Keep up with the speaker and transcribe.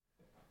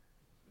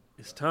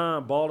It's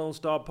time. Ball Don't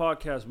Stop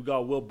podcast. We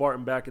got Will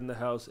Barton back in the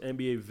house.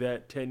 NBA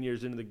vet, 10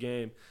 years into the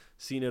game.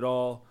 Seen it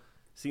all.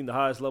 Seen the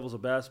highest levels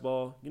of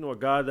basketball. You know, a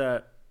guy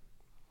that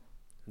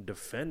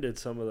defended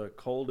some of the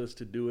coldest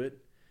to do it.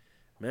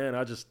 Man,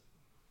 this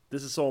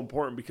is so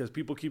important because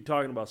people keep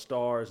talking about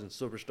stars and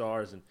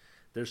superstars, and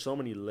there's so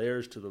many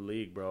layers to the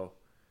league, bro.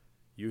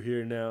 You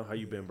here now? How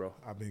you been, bro?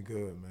 I've been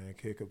good, man.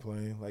 Can't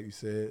complain. Like you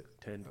said,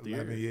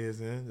 11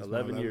 years in.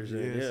 11 years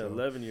in. Yeah, so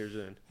 11 years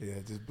in. Yeah,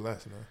 just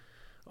blessed,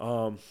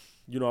 man.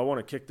 You know, I want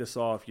to kick this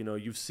off. You know,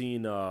 you've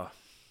seen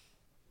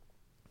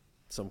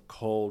some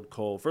cold.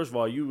 First of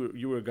all,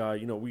 you were a guy,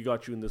 you know, we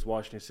got you in this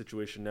Washington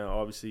situation now.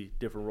 Obviously,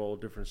 different role,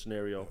 different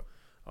scenario.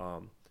 Yeah.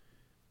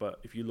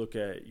 But if you look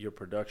at your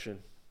production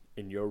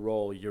in your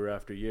role year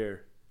after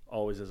year,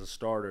 always as a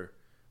starter,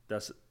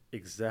 that's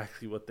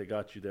exactly what they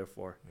got you there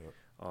for. Yep.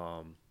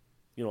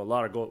 You know, a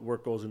lot of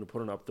work goes into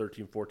putting up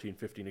 13, 14,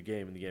 15 a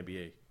game in the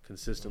NBA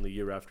consistently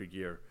year after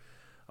year.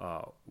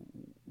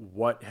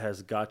 What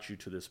has got you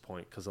to this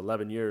point? Because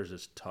 11 years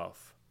is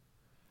tough.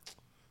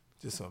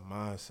 Just a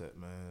mindset,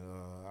 man.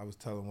 I was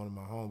telling one of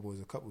my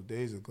homeboys a couple of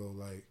days ago,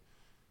 like,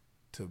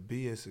 to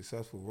be a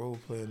successful role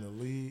player in the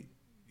league,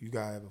 you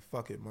got to have a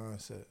fucking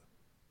mindset.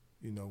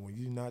 You know, when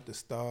you're not the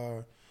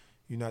star,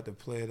 you're not the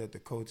player that the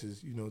coach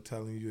is, you know,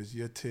 telling you it's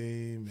your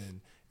team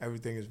and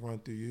everything is run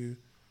through you,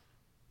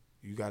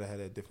 you got to have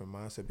that different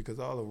mindset because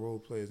all the role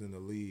players in the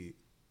league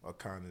are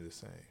kind of the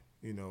same.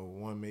 You know,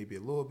 one may be a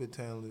little bit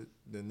talented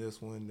than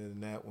this one,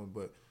 than that one,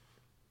 but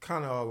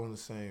kind of all on the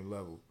same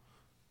level.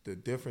 The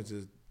difference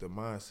is the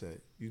mindset.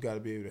 You got to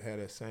be able to have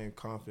that same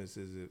confidence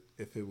as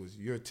if it was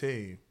your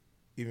team,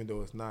 even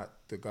though it's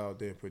not to go out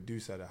there and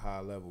produce at a high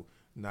level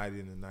night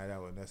in and night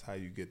out, and that's how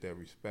you get that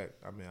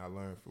respect. I mean, I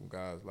learned from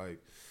guys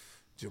like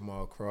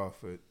Jamal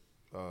Crawford,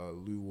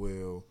 Lou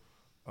Will,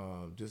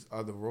 just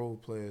other role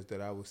players that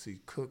I would see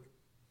cook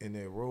in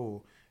their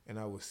role, and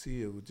I would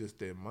see it with just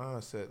their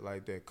mindset,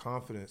 like their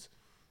confidence,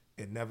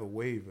 it never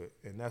wavered.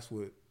 And that's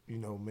what, you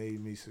know,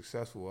 made me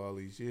successful all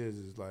these years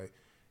is like,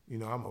 you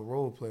know, I'm a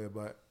role player,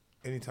 but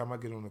anytime I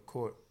get on the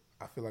court,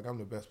 I feel like I'm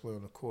the best player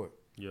on the court.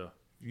 Yeah.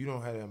 If you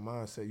don't have that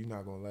mindset, you're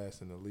not going to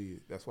last in the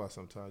league. That's why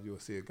sometimes you'll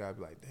see a guy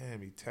be like,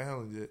 damn, he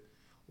talented.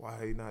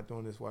 Why he not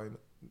doing this?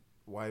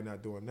 Why he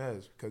not doing that?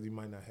 It's because he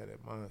might not have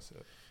that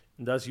mindset.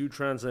 And that's you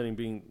translating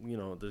being, you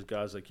know, there's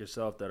guys like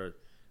yourself that are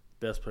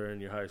best player in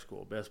your high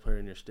school, best player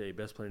in your state,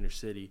 best player in your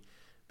city,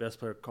 best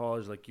player at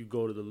college. Like you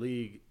go to the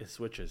league, it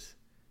switches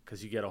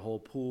because you get a whole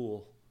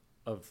pool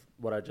of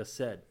what I just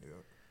said.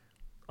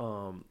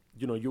 Yeah.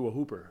 You know, you're a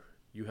hooper.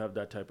 You have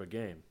that type of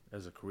game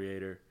as a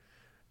creator.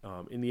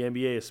 In the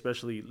NBA,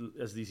 especially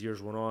as these years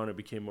went on, it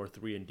became more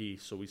 3-and-D.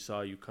 So we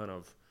saw you kind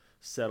of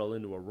settle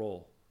into a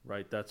role,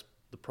 right? That's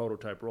the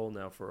prototype role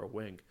now for a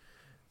wing,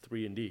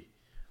 3-and-D.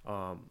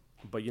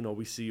 But, you know,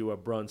 we see you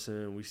at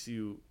Brunson. We see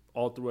you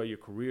all throughout your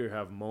career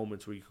have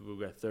moments where you could go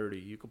get 30.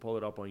 You could pull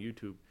it up on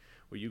YouTube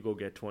where you go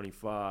get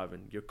 25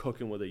 and you're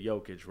cooking with a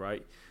Jokic,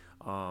 right?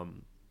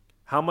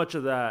 How much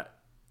of that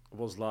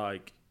was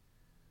like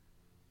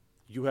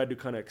you had to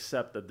kind of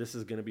accept that this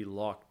is going to be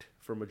locked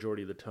for a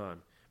majority of the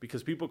time?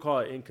 Because people call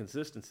it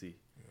inconsistency.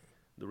 Yeah.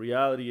 The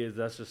reality is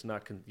that's just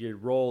not your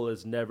role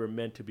is never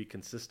meant to be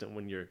consistent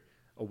when you're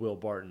a Will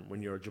Barton,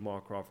 when you're a Jamal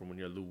Crawford, when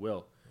you're Lou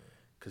Will.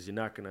 Because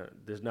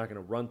there's not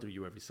gonna run through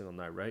you every single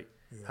night, right?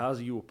 Yeah. How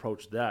do you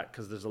approach that?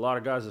 Because there's a lot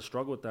of guys that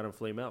struggle with that and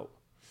flame out.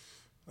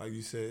 Like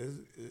you said,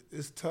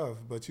 it's tough,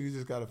 but you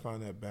just got to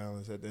find that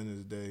balance. At the end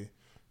of the day,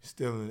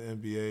 still in the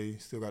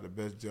NBA, still got the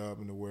best job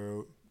in the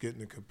world, getting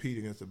to compete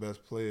against the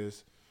best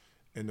players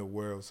in the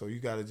world. So you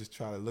got to just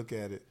try to look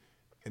at it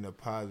in a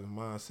positive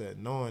mindset,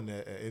 knowing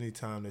that at any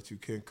time that you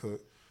can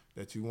cook,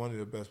 that you one of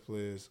the best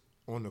players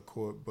on the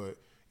court, but,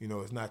 you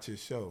know, it's not your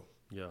show.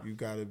 Yeah. You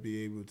got to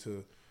be able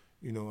to,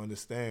 you know,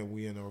 understand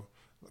we in a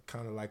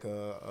kind of like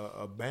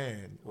a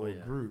band or a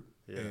group.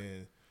 Yeah.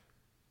 And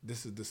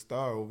this is the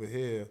star over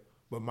here,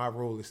 but my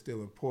role is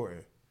still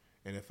important.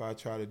 And if I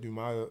try to do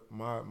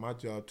my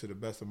job to the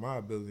best of my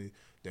ability,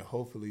 then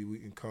hopefully we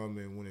can come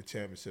and win a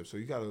championship. So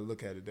you got to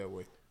look at it that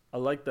way. I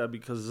like that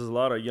because there's a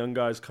lot of young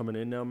guys coming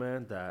in now,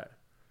 man, that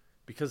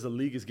because the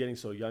league is getting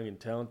so young and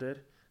talented,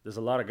 there's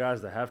a lot of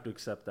guys that have to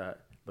accept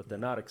that, but they're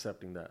not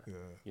accepting that. Yeah.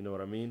 You know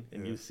what I mean?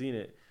 And you've seen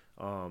it.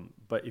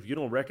 But if you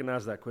don't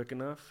recognize that quick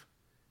enough,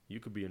 you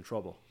could be in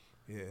trouble.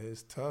 Yeah,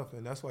 it's tough,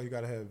 and that's why you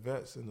got to have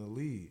vets in the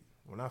league.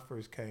 When I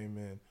first came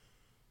in,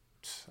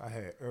 I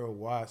had Earl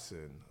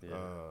Watson,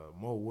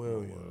 Mo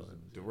Williams,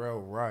 Darrell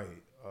Wright,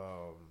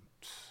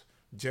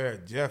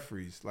 Jared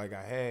Jeffries. Like,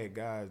 I had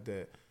guys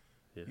that,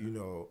 you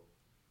know,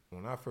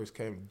 when I first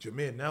came,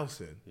 Jameer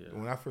Nelson,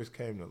 when I first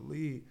came to the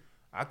league,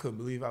 I couldn't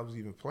believe I was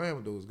even playing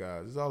with those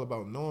guys. It's all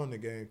about knowing the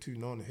game, too,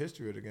 knowing the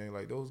history of the game.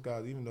 Like, those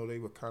guys, even though they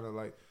were kind of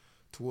like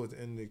towards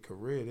the end of their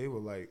career, they were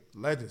like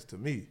legends to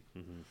me.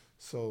 Mm-hmm.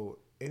 So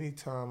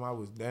anytime I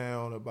was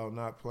down about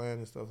not playing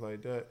and stuff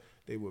like that,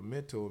 they would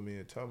mentor me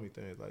and tell me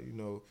things like, you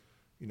know,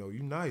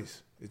 you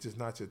nice. It's just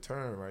not your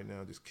turn right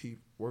now. Just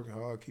keep working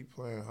hard, keep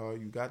playing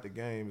hard. You got the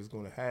game. It's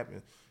going to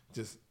happen.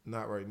 just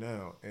not right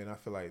now. And I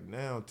feel like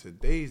now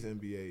today's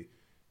NBA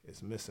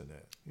is missing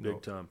that.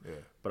 Big time. Yeah.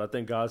 But I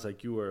think guys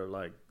like you are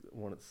like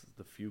one of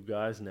the few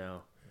guys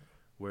now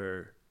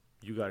where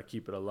you got to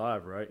keep it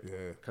alive, right?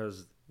 Yeah.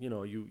 Because,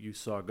 you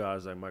saw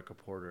guys like Michael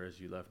Porter as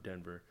you left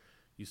Denver.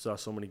 You saw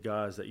so many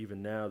guys that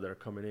even now that are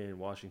coming in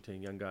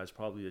Washington, young guys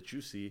probably that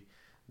you see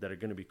that are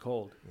going to be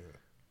cold.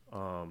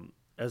 Yeah.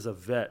 As a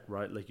vet,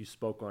 right? Like you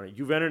spoke on it.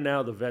 You've entered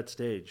now the vet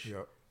stage,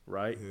 Yep.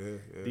 right?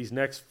 Yeah. These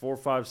next 4,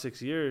 5,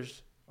 6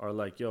 years are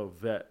like,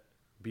 vet,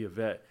 be a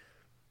vet.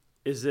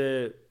 Is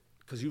it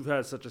because you've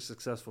had such a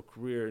successful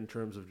career in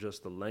terms of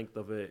just the length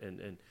of it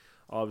and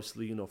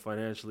obviously,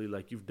 financially,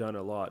 like you've done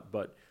a lot,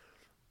 but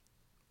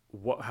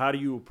how do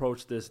you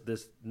approach this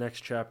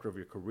next chapter of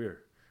your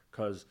career?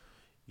 Because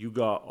you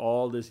got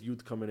all this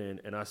youth coming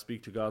in, and I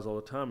speak to guys all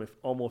the time. It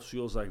almost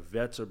feels like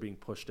vets are being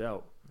pushed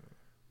out,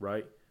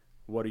 right?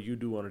 What do you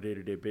do on a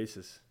day-to-day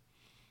basis?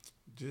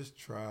 Just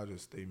try to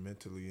stay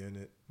mentally in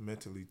it,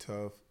 mentally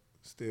tough,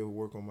 still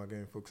work on my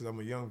game because I'm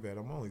a young vet.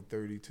 I'm only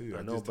 32.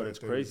 I know, but it's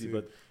crazy.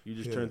 But you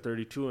just turned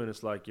 32, and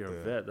it's like you're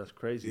a vet. That's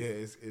crazy. Yeah,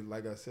 it's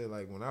like I said,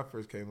 like when I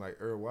first came, like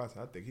Earl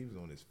Watson, I think he was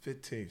on his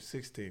 15th,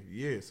 16th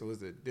year. So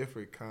it's a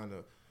different kind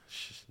of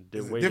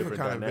different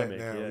kind dynamic.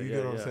 of vet now. Yeah, you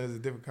get what I'm saying? It's a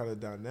different kind of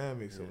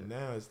dynamic. So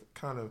now it's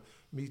kind of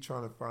me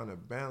trying to find a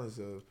balance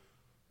of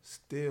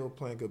still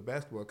playing good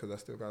basketball because I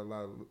still got a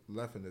lot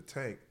left in the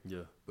tank.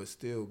 Yeah. But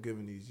still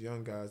giving these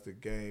young guys the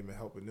game and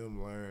helping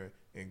them learn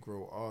and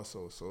grow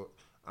also. So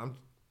I'm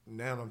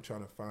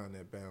trying to find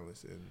that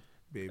balance and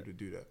be able to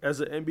do that.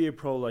 As an NBA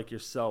pro like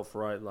yourself,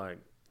 right? Like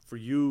for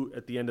you,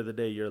 at the end of the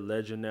day, you're a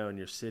legend now in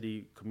your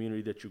city,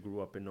 community that you grew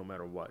up in. No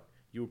matter what,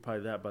 you were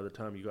probably that by the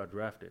time you got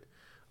drafted.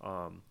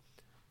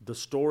 The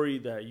story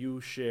that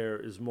you share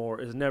is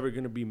never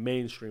going to be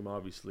mainstream,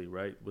 obviously,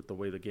 right? With the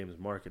way the game is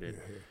marketed.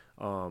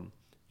 Yeah.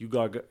 You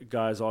got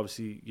guys,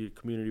 obviously, your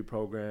community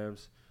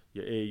programs,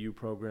 your AAU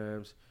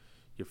programs,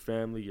 your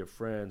family, your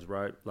friends,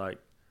 right? Like,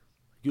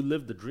 you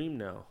live the dream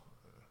now,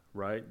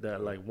 right?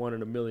 That, like, 1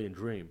 in a million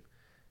dream.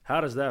 How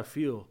does that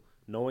feel,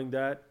 knowing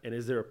that? And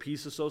is there a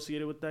peace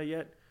associated with that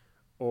yet?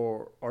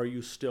 Or are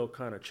you still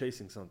kind of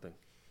chasing something?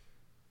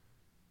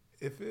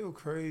 It feels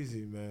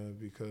crazy, man,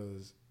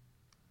 because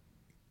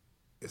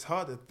it's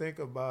hard to think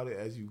about it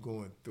as you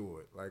going through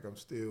it. Like, I'm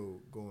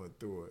still going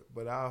through it.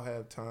 But I'll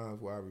have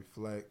times where I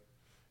reflect,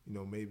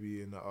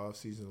 maybe in the off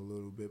season a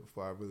little bit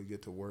before I really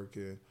get to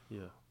working.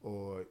 Yeah.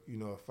 Or,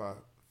 if I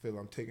feel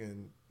I'm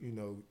taking,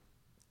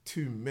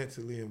 too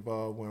mentally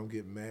involved when I'm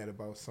getting mad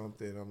about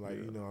something, I'm like,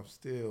 I'm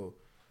still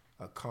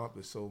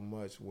accomplished so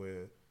much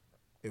where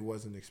it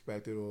wasn't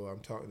expected, or I'm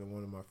talking to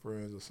one of my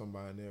friends or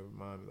somebody and they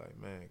remind me like,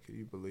 man, can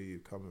you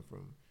believe coming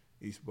from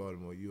East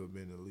Baltimore, you have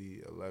been in the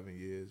league 11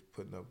 years,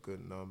 putting up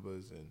good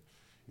numbers and,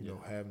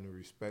 having the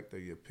respect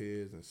of your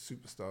peers and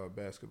superstar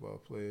basketball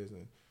players,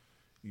 and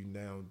you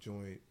now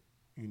join,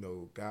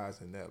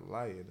 guys in that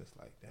light, and it's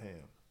like,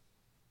 damn,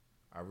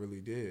 I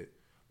really did.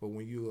 But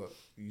when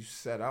you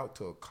set out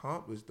to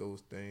accomplish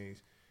those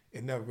things,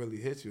 it never really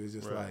hits you. It's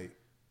just like,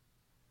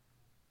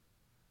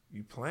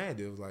 you planned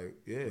it. It was like,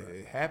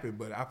 it happened,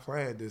 but I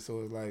planned this,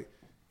 so it's like,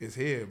 it's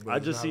here. But I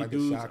just see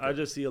dudes. I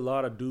just see a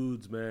lot of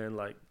dudes, man.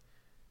 Like,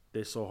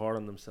 they're so hard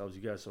on themselves.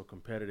 You guys are so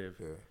competitive,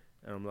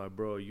 and I'm like,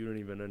 bro, you don't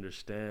even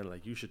understand.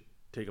 Like, you should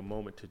take a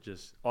moment to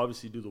just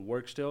obviously do the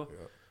work still,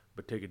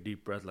 but take a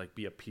deep breath. Like,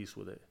 be at peace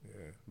with it.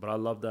 Yeah. But I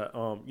love that.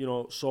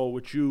 So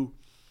with you,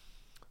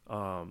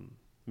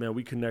 man,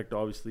 we connect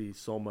obviously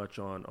so much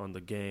on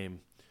the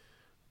game.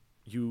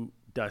 You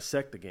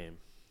dissect the game.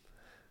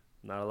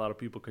 Not a lot of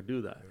people could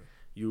do that. Yeah.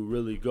 You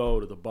really go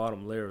to the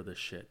bottom layer of this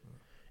shit. Yeah.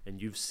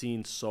 And you've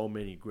seen so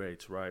many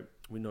greats, right?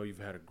 We know you've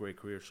had a great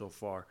career so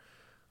far.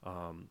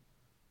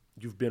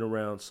 You've been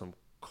around some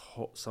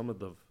of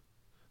the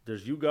 –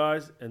 there's you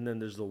guys, and then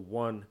there's the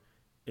one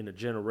in a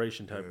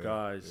generation type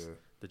guys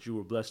that you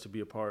were blessed to be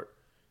a part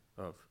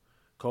of.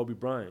 Kobe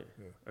Bryant,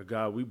 a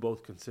guy we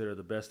both consider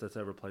the best that's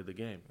ever played the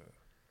game. Yeah.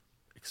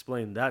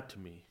 Explain that to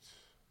me.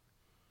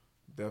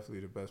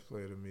 Definitely the best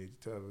player to me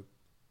to ever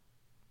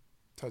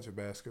touch a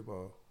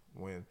basketball.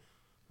 When,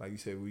 like you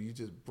said, when you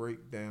just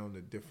break down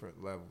the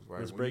different levels, right?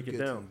 Let's break it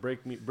down.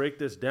 Break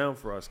this down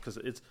for us, because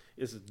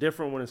it's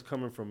different when it's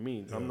coming from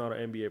me. I'm not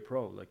an NBA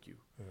pro like you.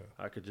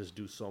 I could just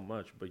do so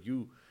much, but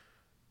you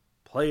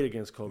played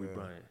against Kobe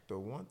Bryant. The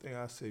one thing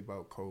I say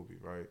about Kobe,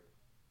 right,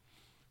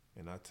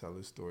 and I tell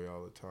this story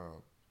all the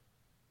time,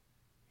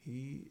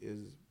 he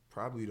is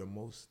probably the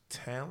most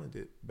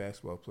talented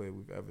basketball player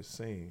we've ever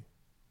seen.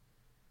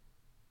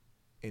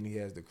 And he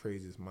has the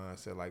craziest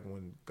mindset. Like,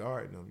 when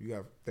guarding him, you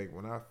got to think,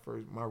 when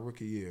my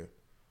rookie year,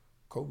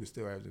 Kobe was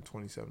still averaging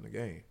 27 a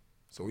game.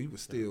 So he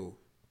was still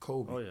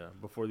Kobe. Oh, yeah,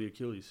 before the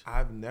Achilles.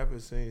 I've never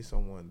seen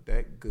someone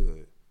that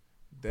good,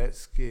 that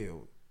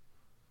skilled,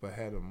 but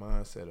had a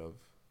mindset of,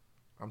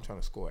 I'm trying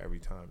to score every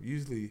time.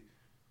 Usually,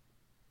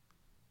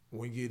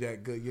 when you're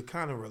that good, you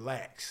kind of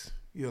relax.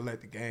 You'll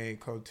let the game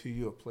come to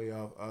you or play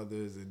off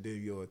others, and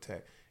then you'll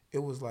attack. It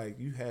was like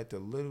you had to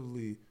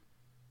literally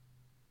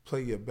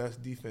play your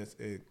best defense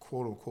and,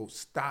 quote-unquote,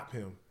 stop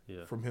him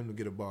from him to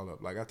get a ball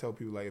up. Like I tell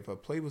people, like if a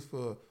play was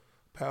for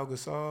Pau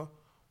Gasol,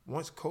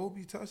 once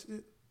Kobe touched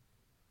it,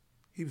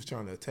 he was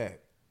trying to attack,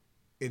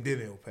 and then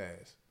he'll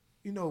pass.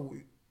 You know,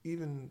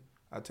 even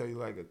I tell you,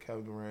 like a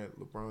Kevin Durant,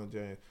 LeBron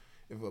James,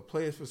 if a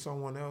play is for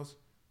someone else,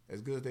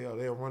 as good as they are,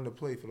 they'll run the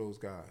play for those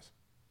guys.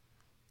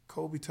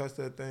 Kobe touched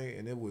that thing,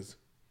 and it was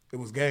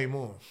game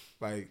on.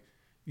 Like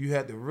you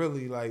had to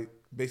really like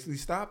basically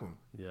stop him.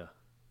 Yeah.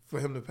 For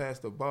him to pass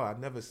the ball, I've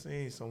never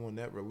seen someone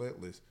that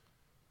relentless,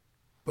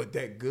 but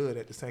that good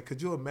at the same.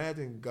 Could you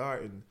imagine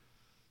guarding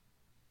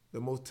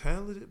the most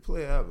talented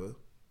player ever,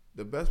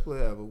 the best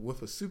player ever,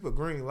 with a super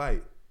green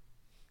light,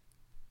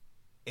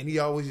 and he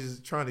always is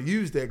trying to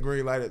use that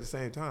green light at the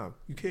same time?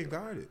 You can't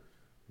guard it,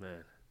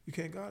 man. You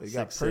can't guard it. You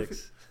got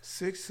perfect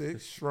 6'6",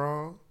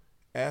 strong,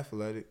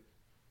 athletic,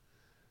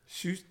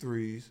 shoots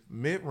threes,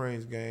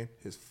 mid-range game.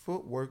 His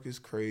footwork is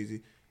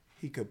crazy.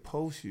 He could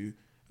post you.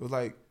 It was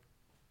like.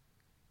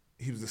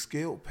 He was a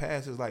skilled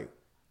passer. Like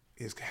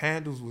his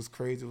handles was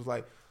crazy. It was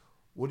like,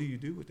 what do you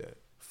do with that?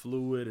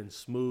 Fluid and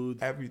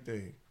smooth.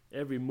 Everything.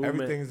 Every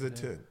movement. Everything is a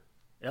 10.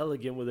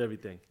 Elegant with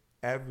everything.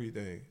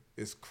 Everything.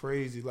 It's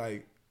crazy.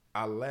 Like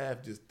I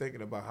laugh just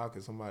thinking about how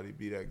could somebody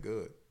be that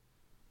good.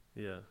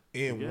 Yeah.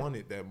 And want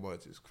it that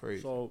much. It's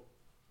crazy. So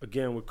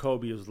again with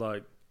Kobe, it was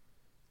like,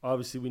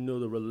 obviously we knew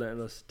the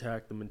relentless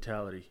attack, the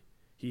mentality.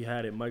 He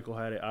had it. Michael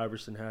had it.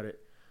 Iverson had it.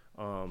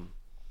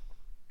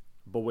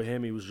 But with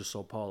him, he was just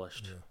so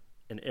polished. Yeah.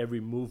 And every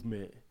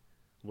movement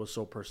was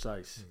so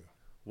precise. Yeah.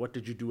 What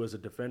did you do as a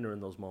defender in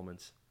those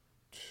moments?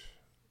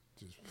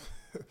 Just,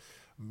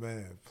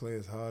 man, play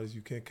as hard as you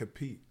can,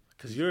 compete.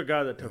 Because you're a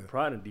guy that took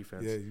pride in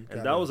defense. Yeah,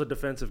 and that was a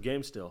defensive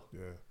game still.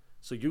 Yeah.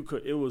 So you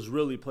could, it was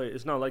really play.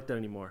 It's not like that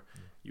anymore.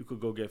 Yeah. You could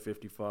go get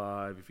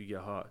 55 if you get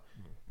hot.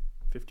 Yeah.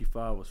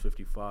 55 was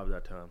 55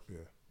 that time. Yeah.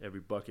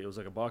 Every bucket. It was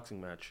like a boxing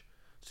match.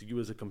 So you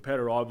as a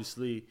competitor,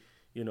 obviously,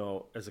 you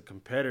know, as a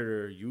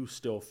competitor, you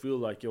still feel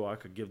like, yo, I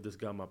could give this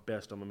guy my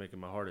best. I'm going to make it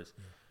my hardest.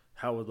 Yeah.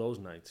 How were those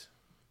nights?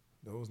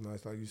 Those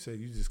nights, like you said,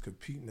 you just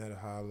competing at a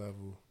high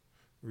level,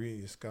 reading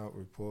your scout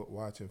report,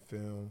 watching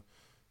film,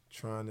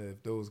 trying to,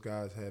 if those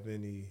guys have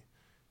any,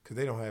 because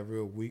they don't have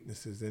real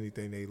weaknesses,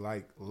 anything they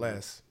like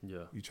less,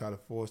 you try to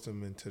force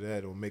them into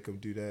that or make them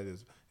do that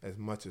as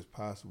much as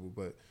possible.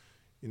 But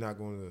you're not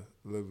going to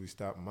literally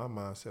stop. My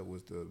mindset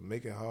was to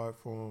make it hard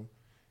for them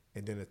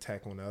and then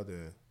attack on the other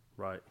end.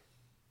 Right.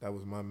 That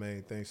was my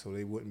main thing, so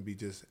they wouldn't be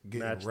just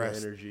getting match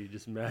rest. The energy,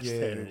 just match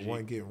the energy. Yeah,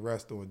 wasn't getting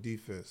rest on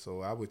defense, so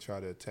I would try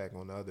to attack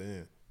on the other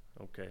end.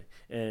 Okay.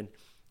 And,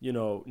 you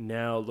know,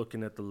 now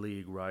looking at the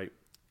league, right,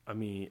 I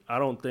mean, I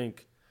don't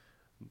think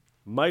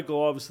Michael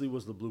obviously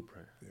was the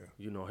blueprint. Yeah.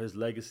 You know, his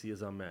legacy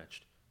is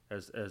unmatched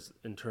as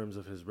in terms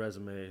of his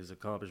resume, his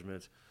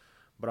accomplishments.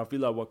 But I feel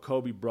like what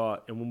Kobe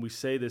brought, and when we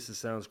say this, it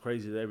sounds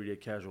crazy to the everyday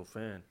casual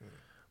fan,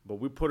 but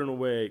we put in a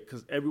way,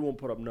 because everyone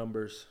put up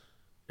numbers.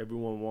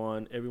 Everyone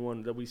won.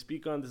 Everyone that we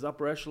speak on, this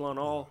upper echelon,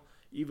 all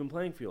even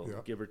playing field,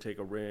 give or take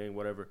a ring,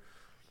 whatever.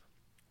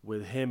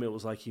 With him, it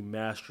was like he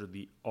mastered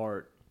the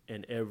art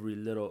and every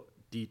little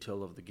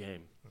detail of the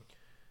game.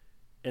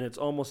 And it's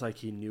almost like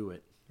he knew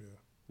it. Yeah.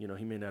 You know,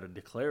 he may not have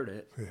declared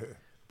it,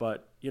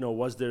 but, you know,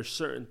 was there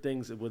certain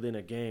things within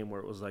a game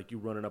where it was like you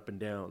running up and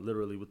down,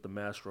 literally with the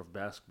master of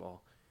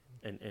basketball,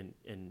 and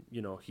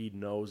you know, he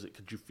knows it.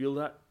 Could you feel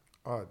that?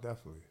 Oh,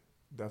 definitely.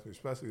 Definitely,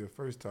 especially the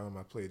first time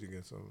I played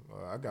against him.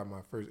 I got my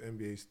first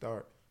NBA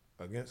start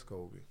against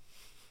Kobe.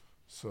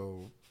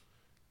 So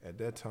at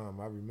that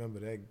time, I remember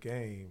that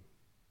game.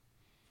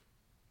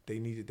 They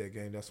needed that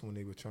game. That's when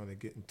they were trying to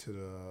get into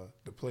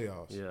the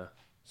playoffs. Yeah.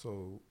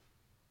 So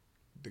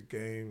the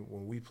game,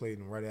 when we played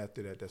him right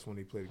after that, that's when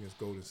they played against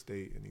Golden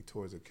State, and he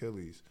tore his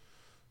Achilles.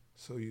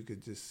 So you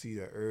could just see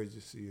the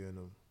urgency in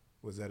him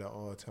was at an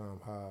all-time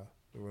high.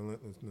 The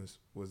relentlessness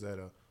was at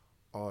an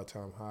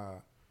all-time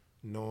high.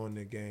 Knowing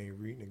the game,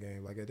 reading the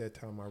game. Like at that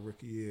time, my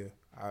rookie year,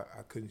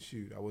 I couldn't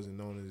shoot. I wasn't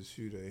known as a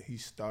shooter. And he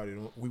started,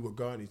 we were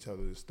guarding each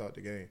other to start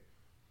the game.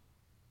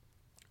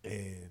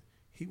 And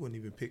he wouldn't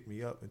even pick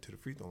me up into the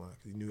free throw line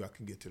because he knew I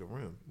could get to the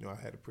rim. You know, I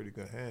had a pretty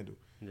good handle.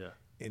 Yeah.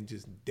 And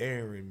just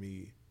daring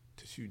me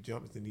to shoot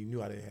jumpers, and he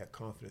knew I didn't have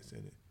confidence in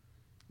it.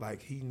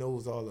 Like he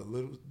knows all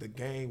the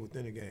game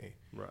within the game.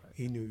 Right.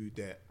 He knew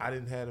that I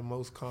didn't have the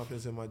most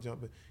confidence in my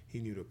jumping. He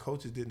knew the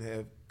coaches didn't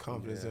have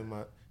confidence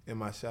in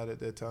my shot at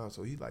that time.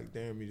 So he like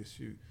daring me to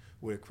shoot.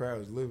 Where the crowd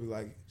was literally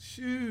like,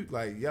 shoot,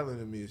 like yelling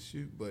at me to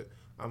shoot, but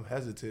I'm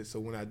hesitant. So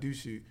when I do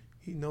shoot,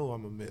 he know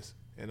I'm a miss.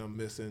 And I'm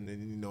missing,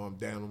 and you know I'm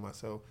down on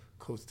myself.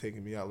 Coach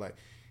taking me out. Like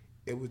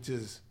it was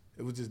just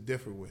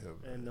different with him.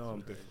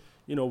 And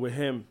you know, with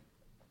him,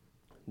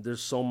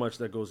 there's so much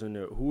that goes in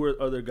there. Who are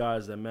other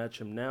guys that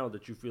match him now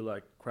that you feel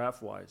like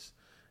craft-wise?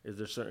 Is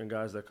there certain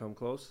guys that come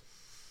close?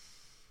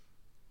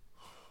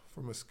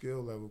 From a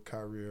skill level,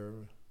 Kyrie,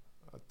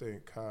 I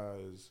think Kai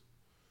is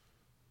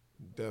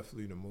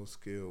definitely the most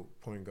skilled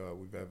point guard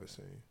we've ever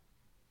seen.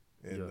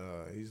 And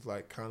he's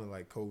like kind of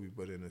like Kobe,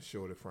 but in a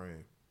shorter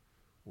frame.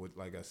 With,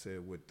 like I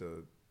said, with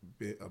the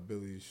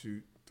ability to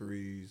shoot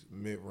threes,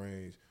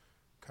 mid-range.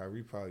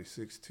 Kyrie probably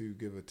 6'2",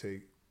 give or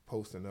take,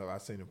 posting up. I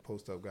seen him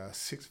post up guys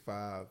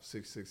 6'5",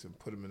 6'6", and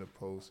put him in a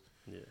post.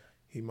 Yeah.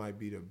 He might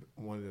be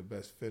one of the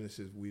best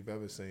finishers we've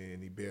ever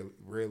seen. He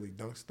rarely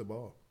dunks the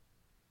ball.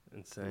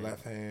 Insane.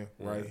 Left hand,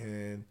 right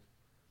hand.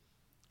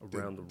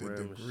 Around the rim.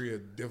 The degree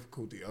of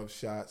difficulty of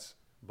shots.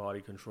 Body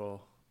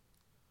control.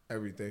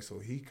 Everything. So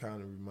he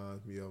kind of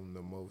reminds me of him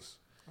the most,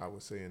 I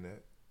would say, in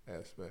that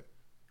aspect.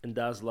 And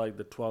that's like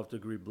the 12th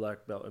degree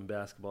black belt in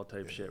basketball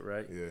type shit,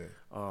 right?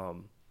 Yeah.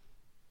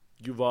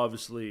 You've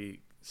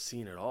obviously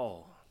seen it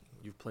all.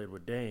 You've played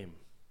with Dame.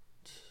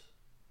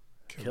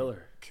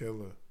 Killer.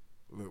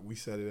 Look, we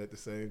said it at the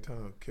same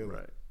time. Killer.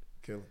 Right.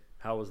 Killer.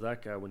 How was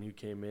that guy when you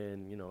came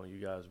in? You know, you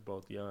guys were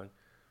both young.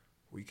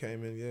 We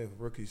came in,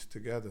 rookies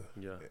together.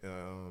 Yeah.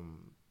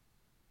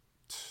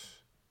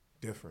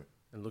 Different.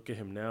 And look at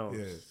him now.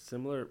 Yeah.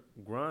 Similar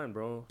grind,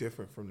 bro.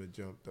 Different from the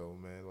jump, though,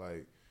 man.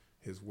 Like,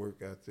 his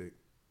work ethic.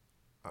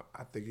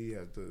 I think he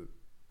has the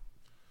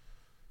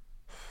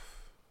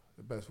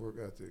best work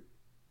ethic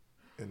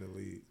in the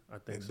league. I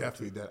think and so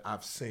definitely too. that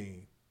I've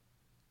seen.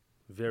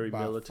 Very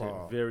militant.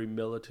 Far. Very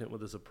militant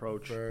with his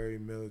approach. Very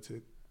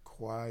militant.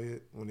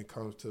 Quiet when it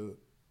comes to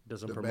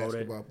Doesn't the promote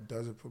basketball. it.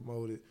 Doesn't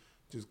promote it.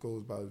 Just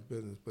goes about his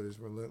business. But it's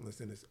relentless,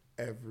 and it's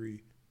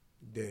every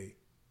day.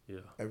 Yeah.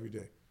 Every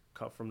day.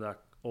 Cut from that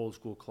old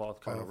school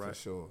cloth kind of, right?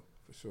 For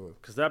sure.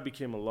 Because that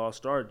became a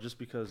lost art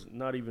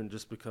not even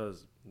just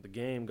because the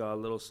game got a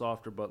little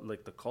softer, but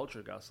like the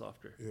culture got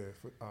softer. Yeah.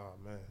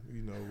 Man.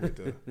 You know, with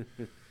the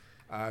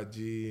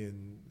IG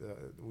and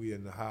we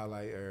in the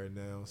highlight era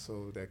now,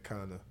 so that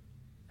kind of.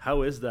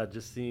 How is that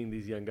just seeing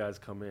these young guys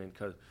come in?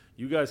 Because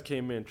you guys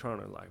came in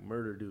trying to like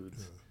murder dudes.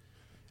 Yeah.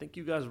 I think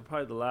you guys were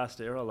probably the last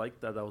era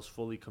like that was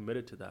fully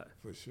committed to that.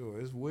 For sure.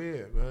 It's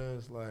weird, man.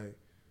 It's like,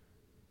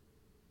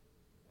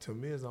 to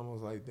me, it's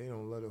almost like they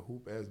don't let her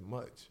hoop as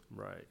much.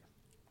 Right.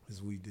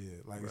 As we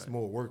did. Like, Right. It's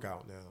more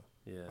workout now.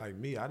 Yeah. Like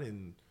me, I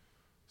didn't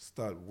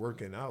start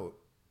working out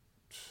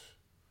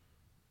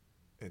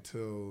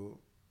until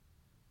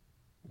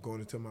going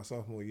into my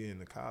sophomore year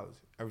into college.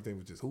 Everything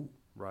was just hoop.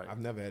 Right. I've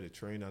never had to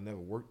train. I never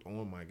worked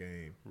on my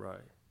game.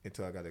 Right.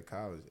 Until I got to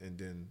college, and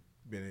then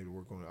being able to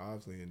work on it,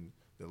 obviously, in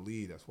the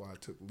league. That's why I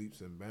took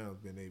leaps and bounds,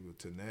 being able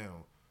to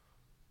now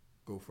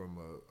go from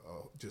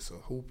just a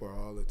hooper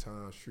all the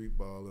time, street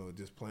ball, or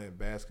just playing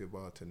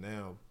basketball, to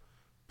now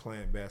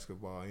playing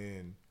basketball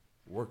and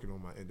working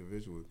on my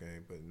individual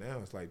game. But now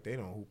it's like they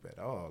don't hoop at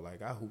all.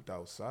 Like, I hooped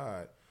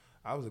outside.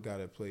 I was a guy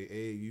that played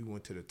AAU,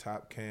 went to the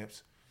top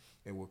camps,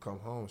 and would come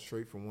home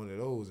straight from one of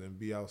those and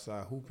be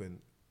outside hooping,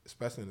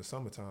 especially in the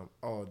summertime,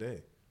 all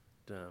day.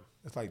 Damn.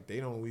 It's like they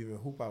don't even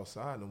hoop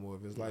outside no more.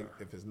 If it's like,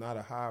 if it's not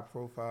a high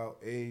profile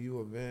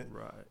AAU event,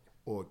 right,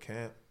 or a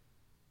camp,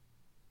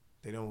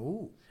 they don't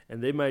hoop.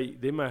 And they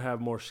might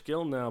have more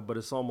skill now, but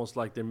it's almost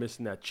like they're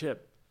missing that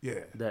chip.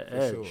 Yeah. That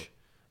edge. Sure.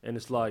 And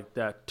it's like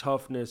that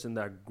toughness and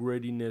that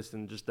grittiness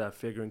and just that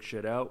figuring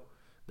shit out.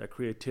 That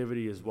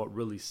creativity is what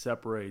really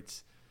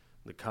separates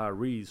the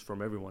Kyries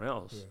from everyone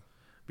else. Yeah.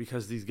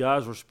 Because these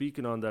guys we're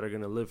speaking on that are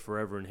going to live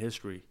forever in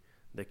history,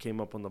 that came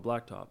up on the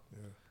blacktop.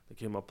 Yeah. They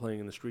came up playing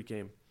in the street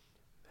game,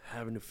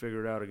 having to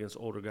figure it out against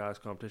older guys'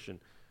 competition.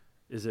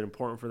 Is it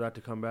important for that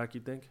to come back,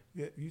 you think?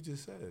 Yeah, you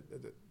just said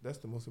it. That's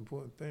the most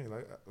important thing.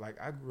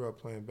 Like I grew up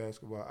playing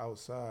basketball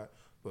outside,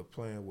 but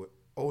playing with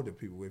older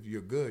people. If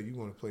you're good, you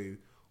want to play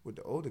with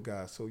the older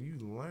guys. So you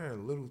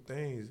learn little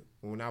things.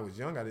 When I was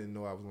young, I didn't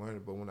know I was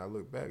learning, but when I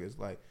look back, it's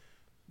like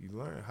you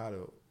learn how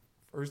to,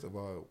 first of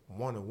all,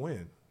 want to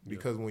win.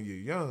 Because when you're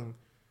young,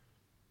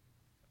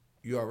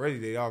 they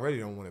already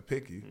don't want to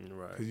pick you.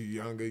 Right. Because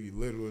you're younger, you're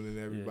littler than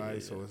everybody.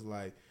 Yeah. So it's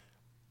like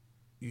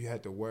you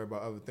had to worry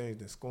about other things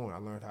than scoring. I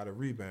learned how to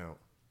rebound.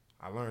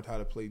 I learned how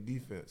to play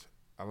defense.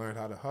 I learned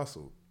how to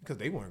hustle because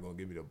they weren't going to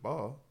give me the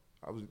ball.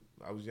 I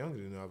was younger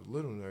than them. I was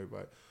littler than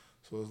everybody.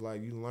 So it's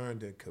like you learn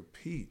to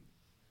compete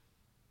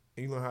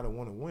and you learn how to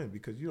want to win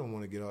because you don't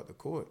want to get out the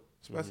court.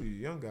 Especially you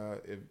young guy.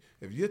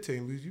 If your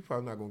team loses, you're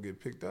probably not going to get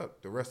picked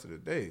up the rest of the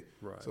day.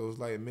 Right. So it's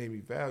like it made me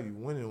value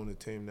winning on the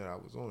team that I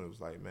was on. It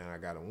was like, man, I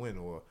got to win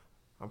or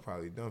I'm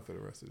probably done for the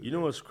rest of the day. You know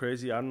what's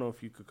crazy? I don't know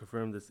if you could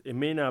confirm this. It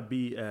may not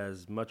be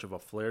as much of a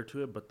flair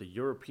to it, but the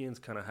Europeans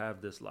kind of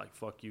have this like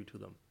fuck you to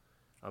them.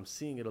 I'm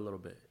seeing it a little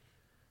bit.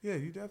 Yeah,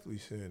 you definitely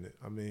seeing it.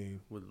 I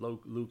mean, with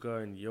Luka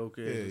and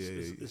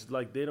Jokic, it's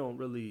like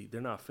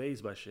they're not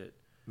fazed by shit.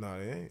 No,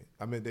 they ain't.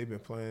 I mean, they've been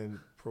playing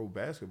pro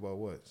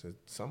basketball,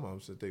 some of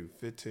them since they were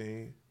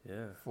 15,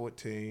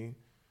 14,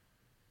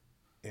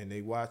 and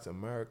they watch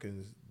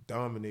Americans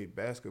dominate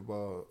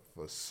basketball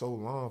for so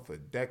long, for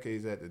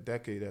decades after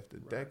decade after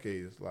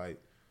decade. It's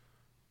like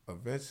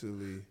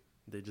eventually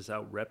they just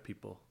out-rep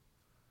people.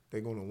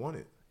 They're going to want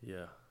it.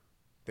 Yeah.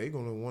 They're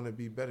going to want to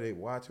be better. They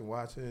watching,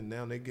 and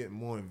now they getting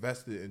more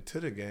invested into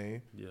the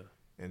game. Yeah.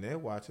 And they're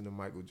watching the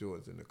Michael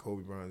Jordans and the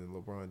Kobe Bryant and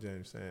LeBron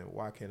James saying,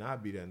 why can't I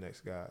be that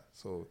next guy?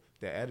 So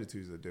their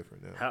attitudes are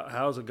different now.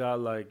 How's a guy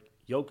like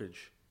Jokic,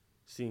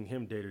 seeing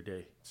him day to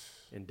day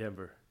in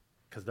Denver?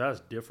 Because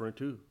that's different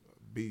too.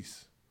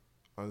 Beast.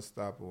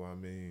 Unstoppable. I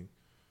mean,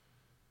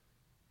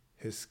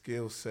 his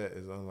skill set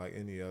is unlike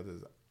any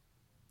others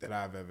that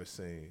I've ever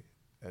seen.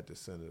 at the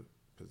center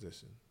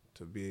position,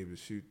 to be able to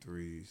shoot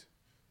threes,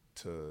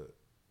 to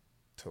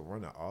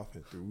run our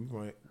offense through.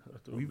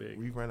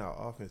 We ran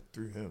our offense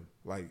through him.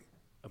 Like,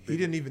 he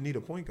didn't even need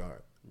a point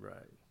guard. Right.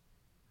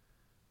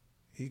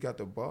 He got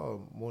the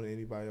ball more than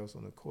anybody else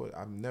on the court.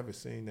 I've never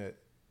seen that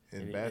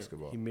in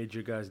basketball. He made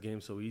your guys'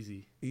 game so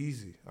easy.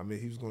 Easy. I mean,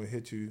 he was going to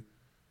hit you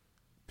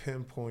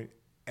pinpoint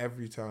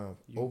every time.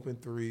 Open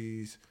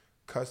threes,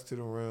 cuts to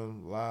the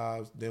rim,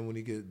 lobs. Then when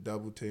he gets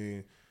double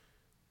teamed,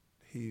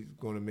 he's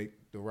going to make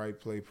the right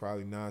play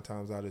probably 9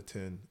 times out of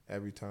 10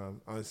 every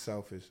time.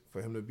 Unselfish.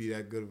 For him to be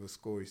that good of a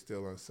scorer, he's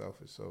still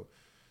unselfish. So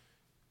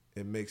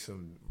it makes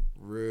him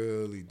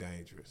really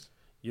dangerous.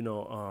 You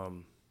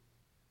know,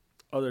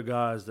 other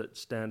guys that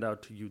stand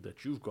out to you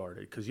that you've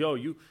guarded, because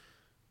you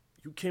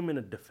came in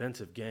a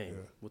defensive game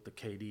with the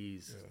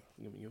KDs.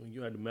 Yeah.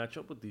 You had to match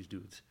up with these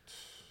dudes.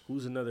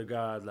 Who's another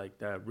guy like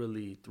that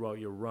really throughout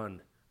your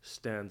run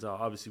stands out?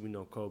 Obviously, we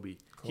know Kobe.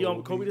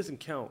 Kobe doesn't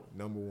count.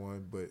 Number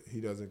 1, but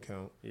he doesn't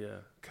count. Yeah.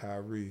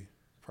 Kyrie,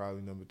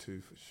 probably number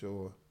 2 for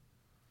sure.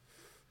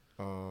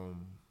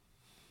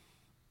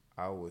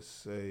 I would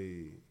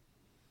say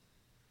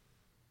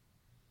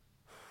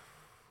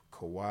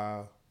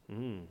Kawhi.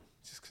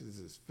 Just because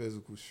his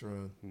physical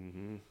strength.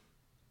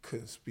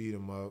 Couldn't speed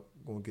him up.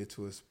 Going to get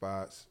to his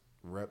spots.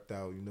 Repped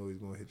out. You know he's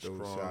going to hit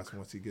those shots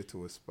once he get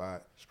to a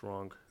spot.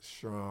 Strong.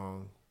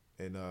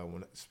 And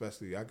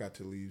especially I got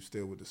to leave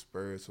still with the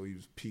Spurs, so he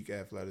was peak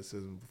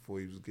athleticism before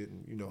he was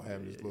getting,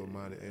 having his little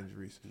minor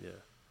injuries. Yeah.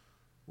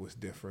 Was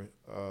different.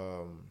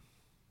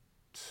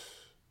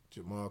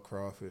 Jamal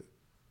Crawford,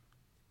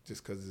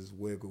 just because of his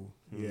wiggle.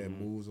 He had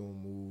moves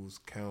on moves,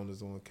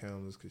 counters on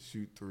counters, could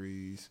shoot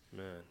threes.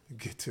 Man.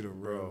 Get to the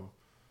rim.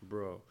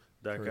 Bro.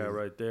 That Crazy. Guy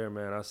right there,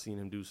 man, I've seen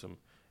him do some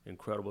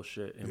incredible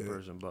shit in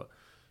person. But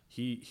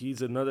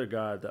he's another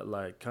guy that,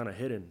 like, kind of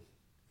hidden.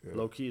 Yeah.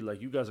 Low key,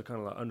 like, you guys are kind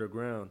of like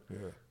underground,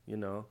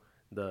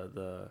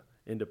 the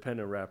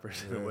independent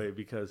rappers in a way,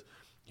 because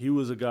he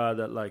was a guy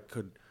that, like,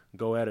 could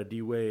go at a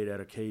D-Wade, at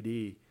a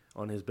KD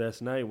on his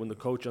best night when the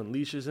coach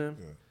unleashes him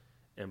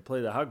and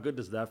play that. How good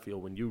does that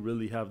feel when you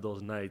really have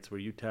those nights where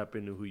you tap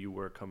into who you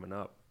were coming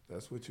up?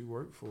 That's what you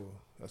work for.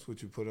 That's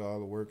what you put all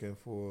the work in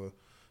for.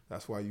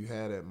 That's why you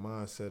had that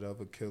mindset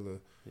of a killer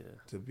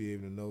to be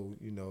able to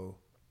know,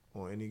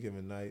 on any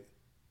given night,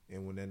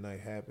 and when that night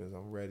happens,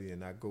 I'm ready,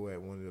 and I go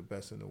at one of the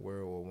best in the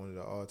world or one of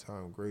the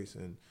all-time greats,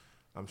 and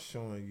I'm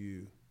showing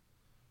you,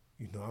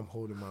 I'm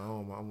holding my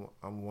own.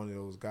 I'm one of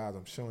those guys.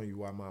 I'm showing you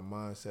why my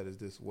mindset is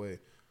this way.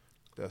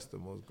 That's the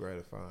most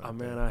gratifying thing.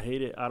 Man, I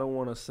hate it. I don't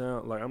want to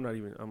sound like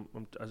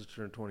I just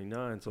turned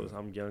 29, so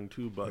I'm young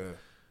too, but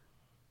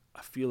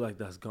I feel like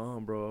that's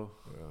gone, bro.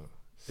 Yeah.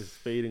 It's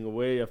fading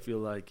away. I feel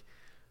like,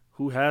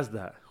 who has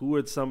that? Who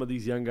are some of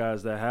these young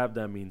guys that have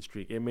that mean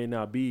streak? It may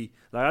not be,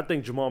 like, I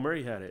think Jamal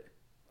Murray had it.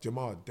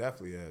 Jamal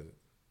definitely has it.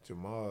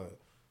 Jamal.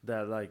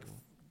 That, like,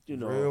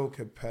 real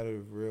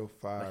competitive, real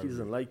fire. Like, he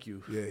doesn't like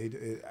you.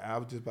 Yeah, I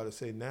was just about to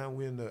say, now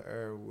we're in the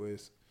era where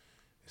it's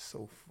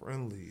so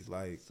friendly.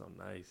 Like, so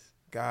nice.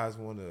 Guys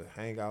want to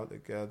hang out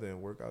together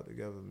and work out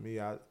together. Me,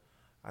 I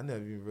never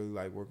even really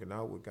like working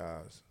out with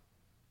guys.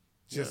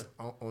 Just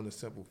on the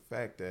simple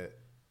fact that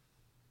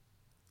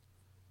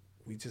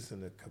we just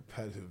in a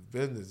competitive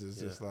business.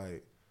 It's just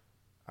like,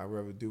 I'd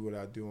rather do what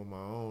I do on my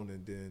own,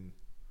 and then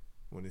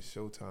when it's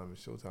showtime,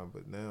 it's showtime.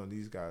 But now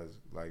these guys,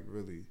 like,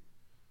 really,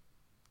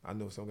 I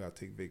know some guys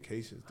take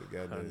vacations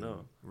together and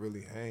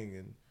really hang.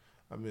 And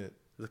I mean,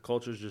 the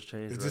culture's just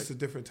changed. It's just a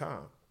different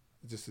time.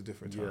 It's just a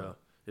different time. Yeah,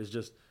 it's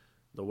just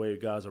the way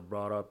guys are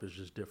brought up is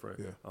just different.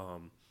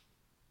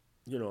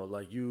 Yeah.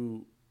 Like,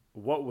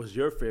 what was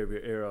your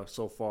favorite era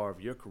so far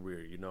of your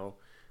career?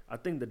 I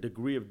think the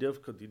degree of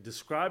difficulty,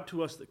 describe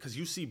to us, because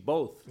you see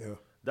both. Yeah.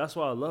 That's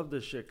why I love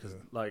this shit, because,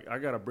 like, I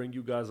got to bring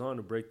you guys on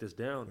to break this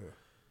down. Yeah.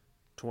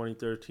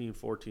 2013,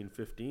 14,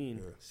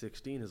 15,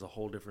 16 is a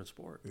whole different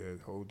sport. Yeah,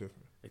 it's a whole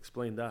different.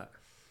 Explain that.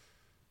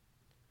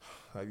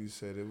 Like you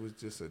said, it was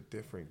just a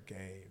different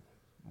game.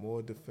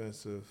 More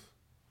defensive,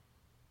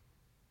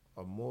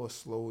 a more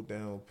slowed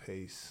down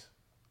pace.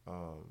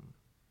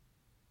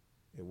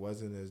 It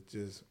wasn't as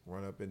just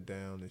run up and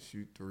down and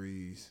shoot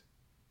threes.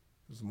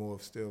 It was more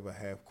of still of a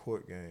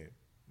half-court game.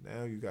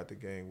 Now you got the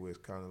game where it's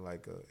kind of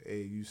like a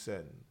AAU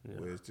setting,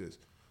 where it's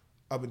just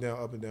up and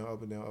down, up and down,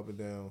 up and down, up and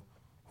down.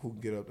 Who can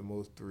get up the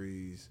most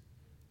threes,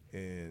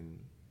 and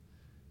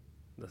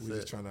we're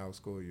just trying to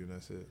outscore you, and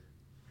that's it.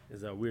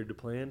 Is that weird to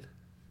play in?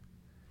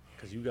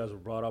 Because you guys were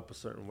brought up a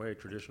certain way,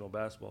 traditional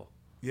basketball.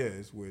 Yeah,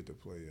 it's weird to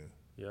play in.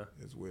 Yeah?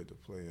 It's weird to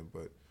play in,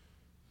 but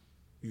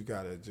you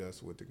got to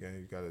adjust with the game.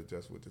 You got to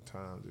adjust with the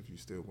times if you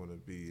still want to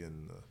be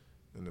in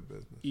the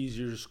business.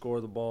 Easier to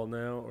score the ball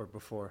now or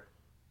before?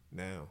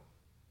 Now.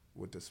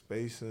 With the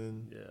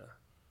spacing. Yeah.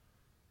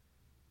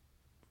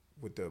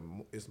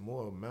 It's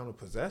more amount of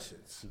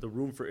possessions. The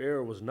room for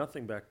error was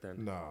nothing back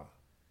then. Nah.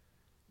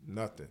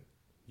 Nothing.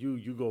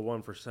 You go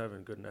 1 for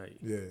 7, good night.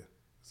 Yeah.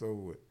 It's over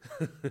with.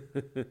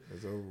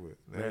 It's over with.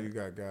 Now you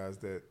got guys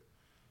that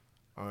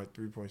aren't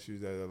three-point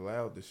shooters that are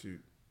allowed to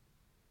shoot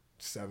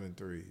 7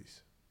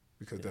 threes.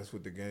 because that's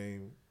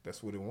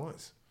what it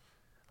wants.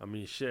 I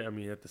mean, shit. I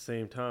mean, at the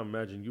same time,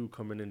 imagine you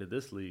coming into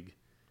this league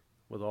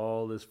with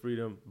all this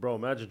freedom. Bro,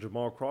 imagine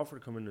Jamal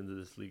Crawford coming into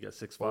this league at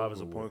 6'5" as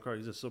a point guard.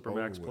 He's a super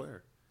max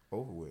player.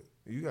 Over with.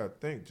 You got to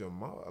think,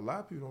 Jamal, a lot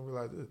of people don't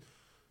realize this.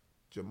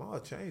 Jamal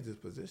changed his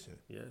position.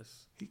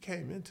 Yes. He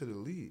came into the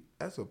league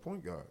as a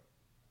point guard.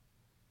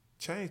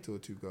 Changed to a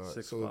 2 guard.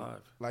 6'5". So,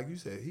 like you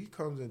said, he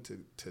comes into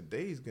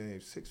today's game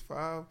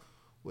 6'5",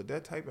 with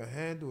that type of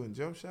handle and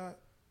jump shot.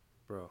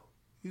 Bro.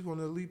 He's one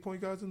of the elite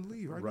point guards in the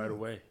league right now. Right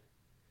away.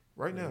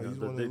 Right now, he's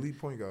one of the elite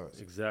point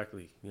guards.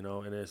 Exactly. You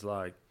know, and it's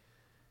like...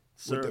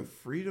 With the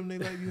freedom they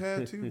let you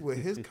have, too,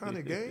 with his kind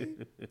of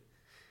game,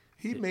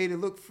 he made it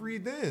look free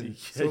then.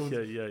 So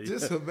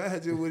just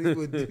imagine what he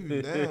would do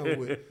now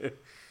with...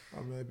 I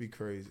mean, that'd be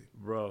crazy.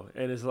 Bro,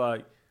 and it's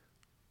like,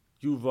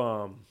 you've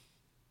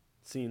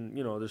seen,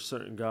 you know, there's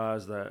certain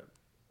guys that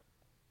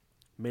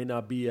may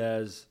not be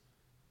as...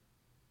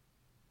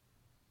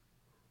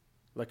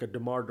 Like a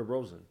DeMar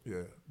DeRozan.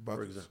 Yeah, buckets.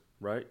 For example,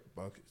 right?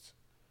 Buckets.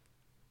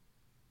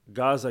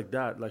 Guys like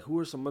that, like who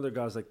are some other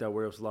guys like that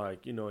where it's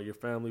like, you know, your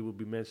family will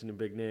be mentioning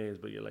big names,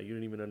 but you're like, you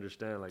didn't even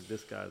understand, like,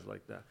 this guy's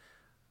like that.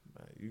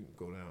 Man, you can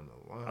go down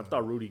the line. I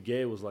thought Rudy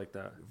Gay was like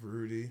that.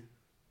 Rudy,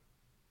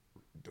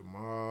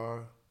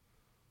 DeMar.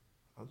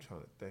 I'm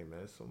trying to think, man.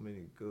 There's so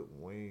many good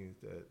wings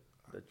that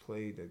I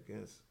played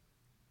against.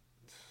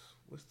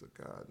 What's the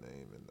guy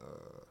name? And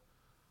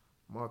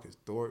Marcus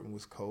Thornton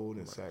was cold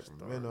in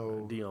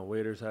Sacramento. Deion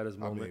Waiters had his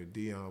moment. I mean,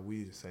 Deion,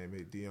 we the same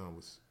age. Deion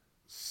was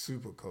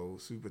super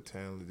cold, super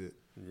talented.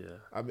 Yeah.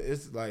 I mean,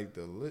 it's like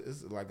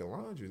a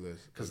laundry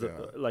list. Because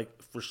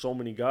like for so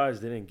many guys,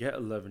 they didn't get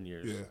 11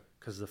 years. Yeah.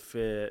 Because the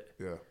fit.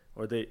 Yeah.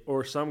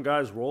 Or some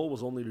guys' role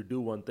was only to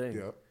do one thing.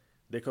 Yeah.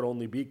 They could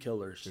only be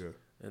killers. Yeah.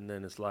 And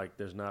then it's like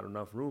there's not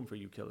enough room for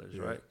you killers,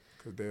 right?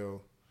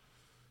 Because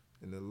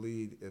in the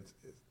league,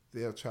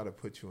 they'll try to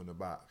put you in the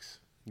box.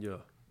 Yeah.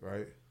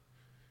 Right?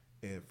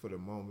 And for the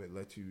moment,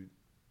 let you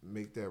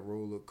make that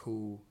role look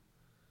cool,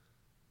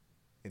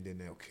 and then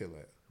they'll kill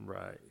it.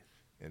 Right.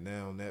 And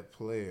now that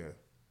player,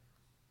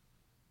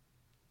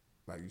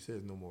 like you said,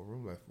 there's no more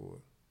room left for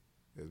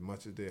it. As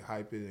much as they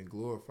hype it and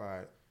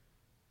glorify it,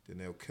 then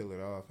they'll kill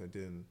it off, and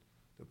then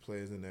the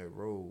players in that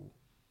role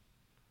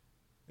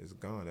is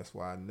gone. That's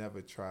why I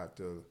never tried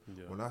to.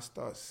 Yeah. When I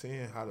start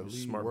seeing how the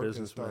league works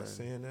and start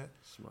seeing that,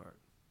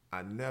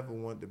 I never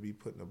wanted to be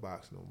put in a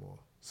box no more.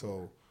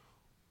 So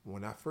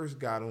when I first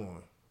got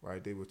on,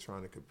 right, they were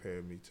trying to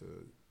compare me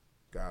to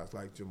guys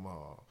like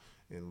Jamal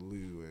and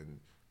Lou and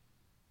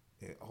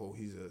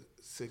he's a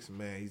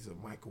 6-man, he's a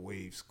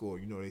microwave scorer.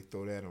 You know, they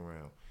throw that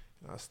around.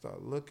 And I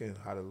start looking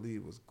how the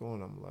league was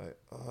going. I'm like,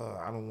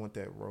 I don't want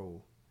that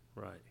role.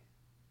 Right.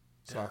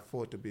 So I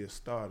fought to be a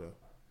starter.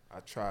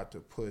 I tried to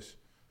push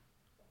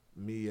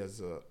me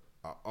as a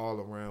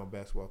all-around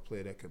basketball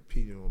player that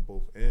competed on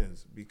both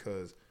ends,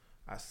 because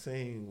I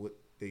seen what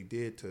they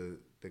did to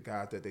the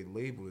guys that they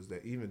labeled as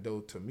that, even though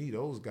to me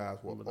those guys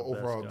were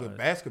overall good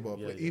basketball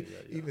players.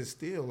 Even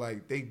still,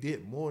 like, they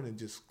did more than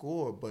just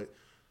score, but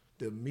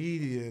the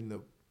media and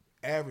the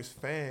average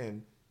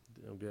fan,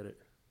 they don't get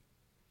it,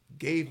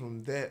 gave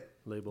them that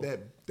label,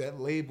 that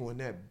label in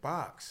that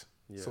box.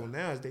 Yeah. So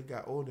now as they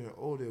got older and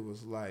older, it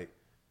was like,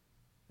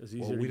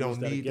 we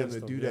don't need them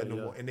to do that no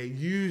more. And they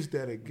used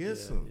that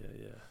against them.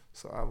 Yeah.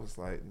 So I was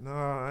like,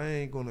 nah, I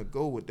ain't going to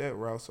go with that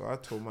route. So I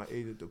told my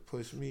agent to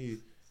push me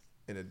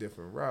in a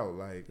different route.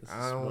 Like,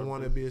 I don't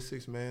want to be a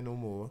 6-man no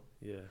more.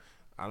 Yeah.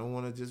 I don't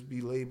want to just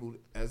be labeled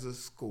as a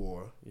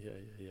scorer. Yeah.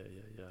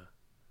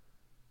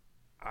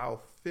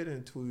 I'll fit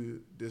into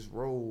this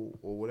role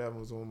or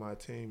whatever's on my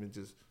team and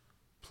just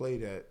play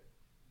that.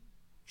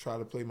 Try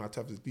to play my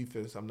toughest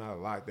defense. I'm not a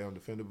lockdown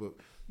defender, but,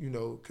 you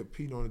know,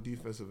 compete on the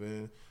defensive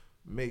end,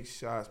 make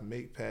shots,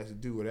 make passes,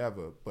 do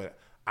whatever. But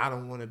I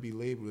don't want to be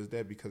labeled as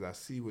that, because I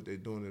see what they're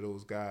doing to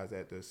those guys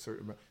at the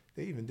certain.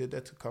 They even did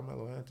that to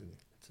Carmelo Anthony.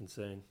 It's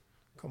insane.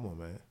 Come on,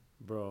 man.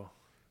 Bro.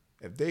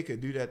 If they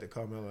could do that to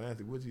Carmelo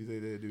Anthony, what do you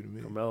think they'd do to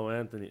me? Carmelo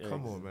Anthony.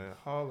 Come on, man.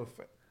 Hall of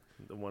Fame.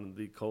 One of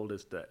the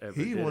coldest that ever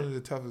He did one of the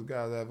toughest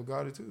guys I ever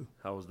guarded, too.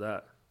 How was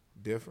that?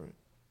 Different.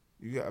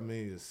 You got, I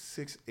mean, a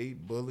 6'8"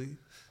 bully.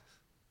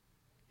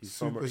 He's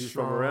from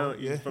around.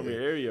 He's from your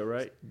area,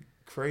 right?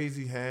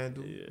 Crazy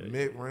handle,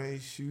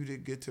 mid-range, shoot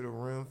it, get to the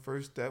rim.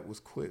 First step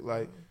was quick.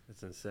 Like,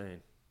 it's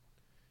insane.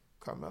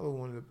 Carmelo,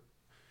 one of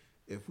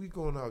the, if we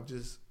going off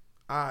just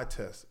eye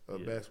test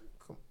of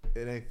basketball,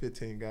 it ain't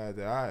 15 guys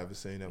that I ever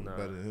seen that was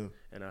better than him.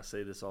 And I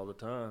say this all the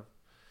time.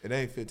 It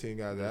ain't 15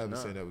 guys that I ever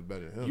seen that was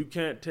better than him. You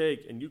can't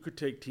take, and you could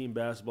take team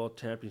basketball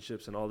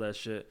championships and all that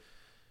shit.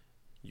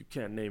 You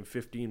can't name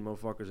 15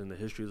 motherfuckers in the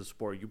history of the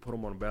sport. You put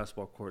them on a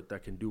basketball court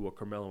that can do what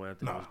Carmelo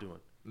Anthony was doing.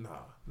 Nah,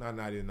 not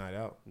night in, night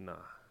out. Nah,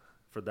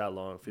 for that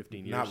long,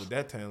 15 years. Not with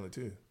that talent,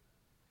 too.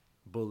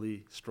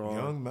 Bully, strong.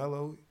 Young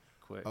Melo,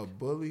 quick. A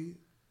bully,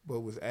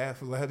 but was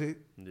athletic.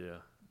 Yeah.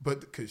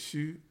 But could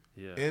shoot.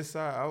 Yeah.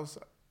 Inside,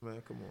 outside.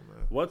 Man, come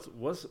on, man.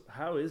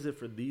 How is it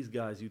for these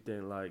guys, you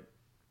think,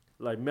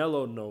 like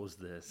Melo knows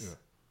this. Yeah.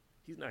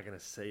 He's not going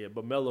to say it,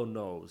 but Melo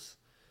knows.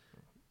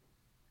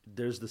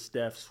 there's the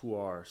Stephs who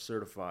are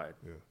certified.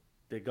 Yeah.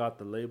 They got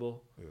the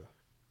label Yeah.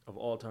 of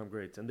all-time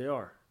greats, and they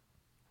are.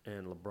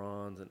 And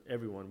LeBron's and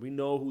everyone. We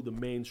know who the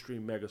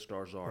mainstream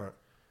megastars are. Right.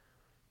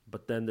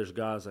 But then there's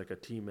guys like a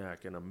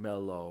T-Mac and a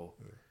Melo.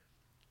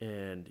 Yeah.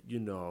 And, you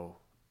know,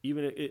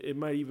 even it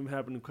might even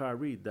happen to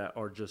Kyrie that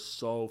are just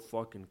so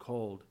fucking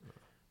cold. Yeah.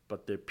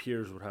 But their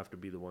peers would have to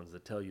be the ones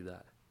that tell you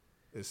that.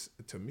 It's,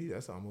 to me,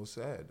 that's almost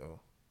sad,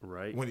 though.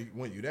 Right.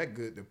 When you that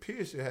good, the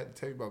peers should have to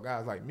tell you about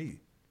guys like me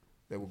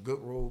that were good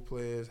role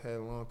players, had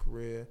a long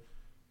career.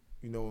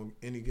 You know,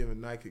 any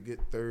given night could get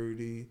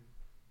 30,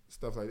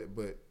 stuff like that.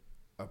 But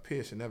a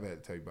peer should never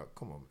have to tell you about,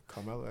 come on,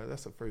 Carmelo,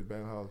 that's the first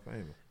ballot Hall of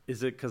Famer.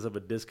 Is it because of a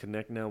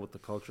disconnect now with the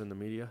culture and the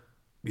media?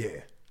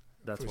 Yeah.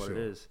 That's what it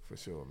is. For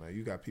sure, man.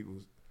 You got people,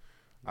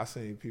 I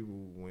seen people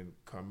when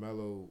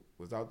Carmelo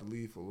was out the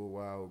league for a little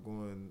while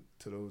going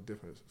to those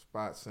different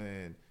spots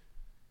saying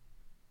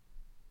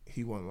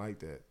he wasn't like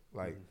that.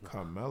 Like,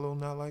 Carmelo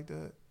not like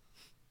that?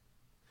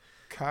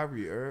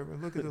 Kyrie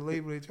Irving, look at the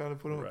label they trying to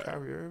put on right.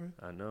 Kyrie Irving.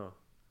 I know.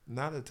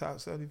 Not a top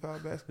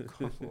 75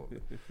 basketball. Come on,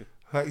 man.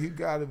 Like, you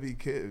gotta be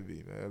kidding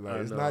me, man.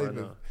 Like, it's not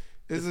even.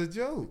 It's a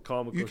joke.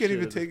 You can't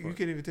even take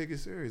it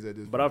serious at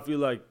this point. But I feel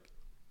like,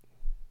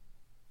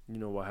 you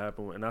know what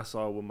happened, and I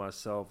saw it with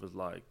myself, is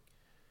like,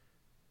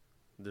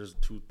 there's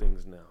two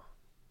things now.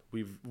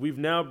 We've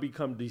now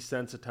become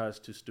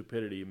desensitized to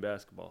stupidity in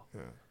basketball.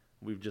 Yeah.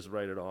 We've just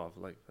write it off.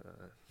 Like,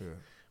 yeah.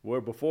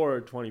 Where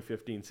before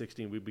 2015,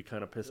 16, we'd be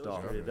kind of pissed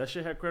off. Right. That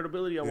shit had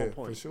credibility at one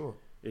point. For sure.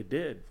 It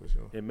did. For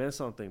sure. It meant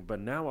something.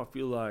 But now I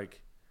feel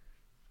like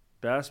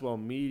basketball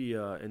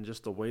media and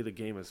just the way the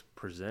game is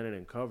presented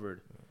and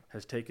covered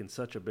has taken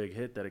such a big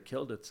hit that it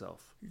killed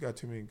itself. You got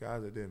too many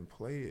guys that didn't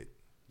play it.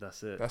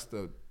 That's it. That's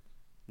the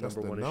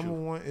number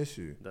one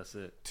issue. That's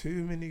it.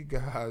 Too many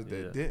guys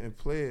that didn't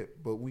play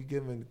it, but we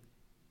giving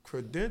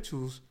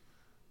credentials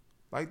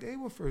like they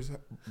were first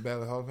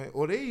ballot Hall of Fame,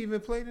 or they even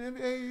played in the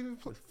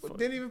NBA,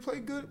 didn't even play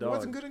good,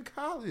 wasn't good in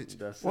college,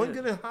 wasn't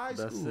good in high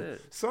school.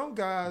 That's it. Some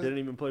guys didn't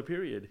even play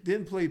period.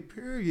 Didn't play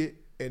period,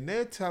 and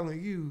they're telling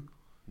you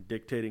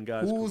dictating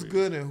guys who's careers.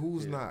 Good and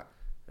who's not.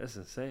 That's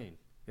insane.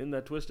 Isn't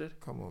that twisted?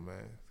 Come on,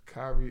 man.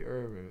 Kyrie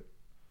Irving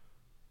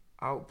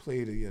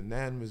outplayed a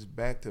unanimous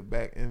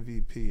back-to-back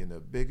MVP in the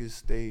biggest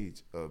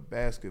stage of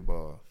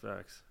basketball.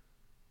 Facts.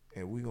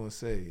 And we gonna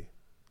say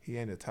he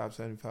ain't a top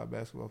 75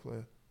 basketball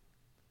player?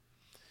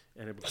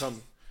 And it becomes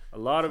a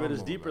lot of it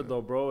is deeper, man.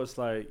 Though, bro. It's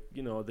like,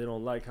 you know, they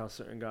don't like how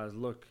certain guys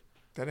look.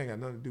 That ain't got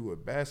nothing to do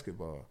with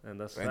basketball. And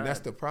that's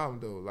the problem,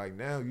 though. Like,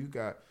 now you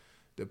got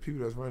the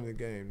people that's running the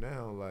game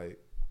now, like,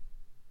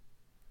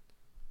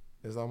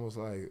 it's almost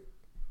like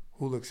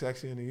who looks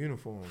sexy in the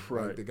uniform.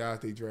 Right. Like the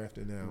guys they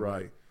drafted now.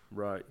 Right, like,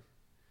 right.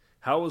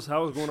 How was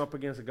going up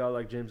against a guy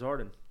like James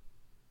Harden?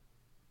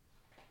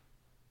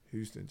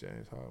 Houston,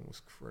 James Harden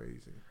was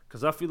crazy.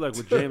 Because I feel like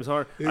with James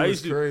Harden, I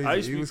used to be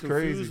confused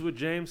crazy. with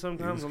James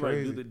sometimes. I'm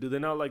like, do they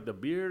not like the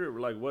beard, or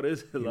like what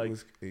is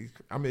it?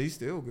 He's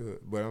still good,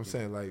 but I'm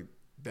saying like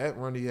that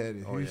run he had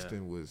in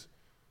Houston was.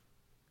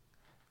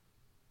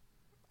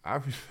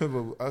 I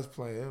remember us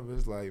playing him. It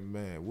was like,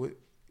 man, what?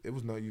 It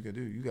was nothing you can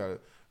do. You got to.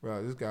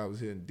 Bro, this guy was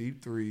hitting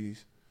deep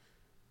threes.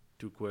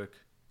 Too quick.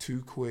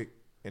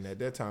 And at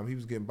that time, he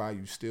was getting by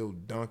you still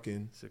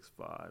dunking.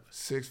 6'5".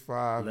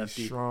 6'5",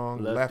 he's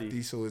strong,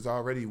 lefty, so it's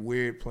already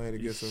weird playing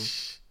against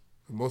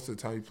him. Most of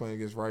the time, you're playing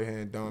against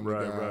right-hand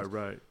dominant guys.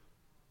 Right.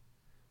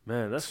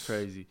 Man, that's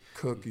crazy.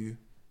 Cook you.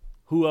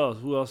 Who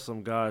else?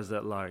 Some guys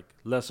that like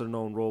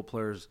lesser-known role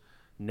players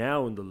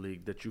now in the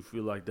league that you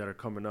feel like that are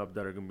coming up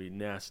that are going to be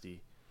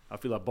nasty? I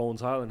feel like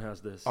Bones Highland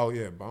has this. Oh,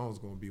 yeah, Bones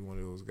going to be one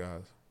of those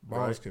guys.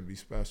 Bones can be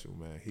special,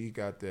 man. He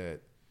got that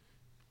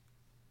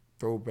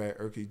throwback,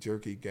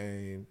 jerky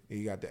game.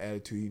 He got the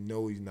attitude. He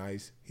know he's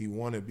nice. He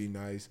want to be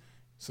nice.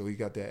 So he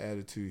got that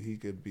attitude. He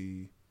could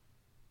be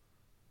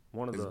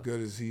as good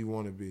as he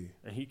want to be.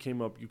 And he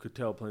came up, you could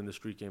tell, playing the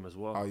street game as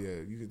well. Oh, yeah.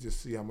 You could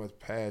just see how much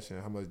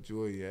passion, how much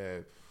joy he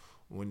had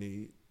when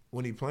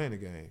he playing the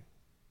game.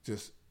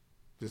 Just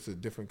a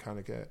different kind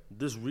of cat.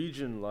 This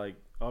region, like,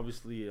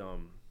 obviously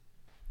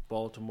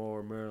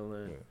Baltimore,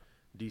 Maryland,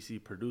 D.C.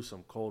 produced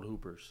some cold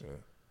hoopers. Yeah.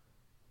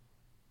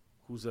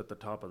 Who's at the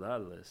top of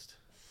that list?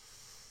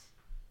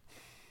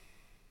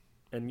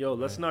 And,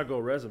 let's not go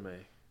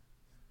resume.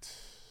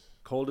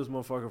 Coldest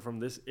motherfucker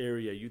from this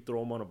area, you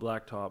throw him on a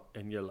blacktop,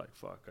 and you're like,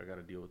 fuck, I got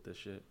to deal with this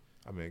shit.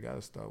 I mean, got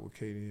to start with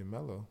KD and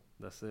Melo.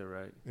 That's it,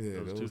 right? Yeah,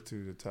 those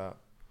two the top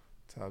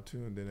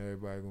two, and then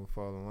everybody going to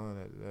fall in line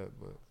after that.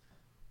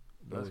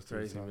 But that's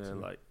crazy, man.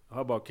 Like,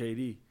 how about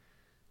KD?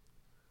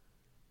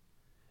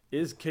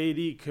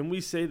 Can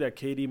we say that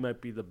KD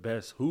might be the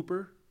best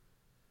hooper?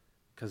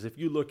 Because if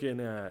you're looking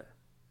at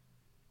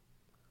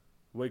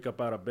wake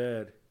up out of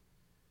bed,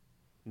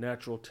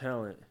 natural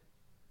talent,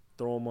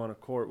 throw him on a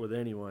court with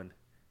anyone,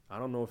 I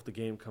don't know if the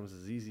game comes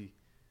as easy.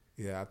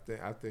 Yeah,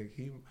 I think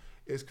he.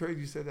 It's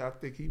crazy you said that. I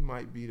think he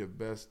might be the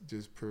best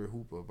just pure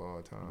hooper of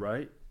all time.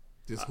 Right.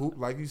 Just hoop,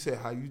 like you said,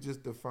 how you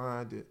just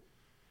defined it.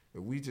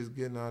 If we just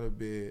getting out of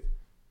bed,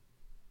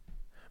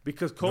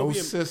 because Kobe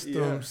no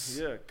systems.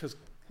 Yeah, because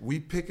we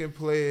picking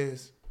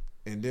players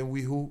and then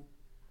we hoop,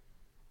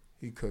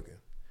 he cooking.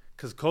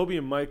 Because Kobe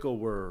and Michael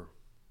were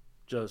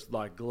just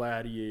like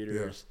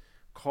gladiators,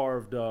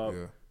 carved up,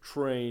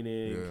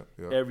 training.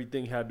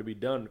 Everything had to be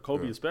done.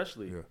 Kobe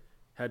especially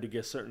had to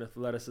get certain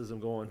athleticism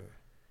going.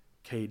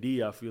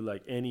 KD, I feel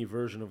like any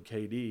version of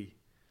KD,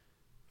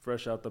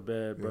 fresh out the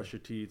bed, brush your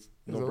teeth,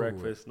 no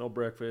breakfast,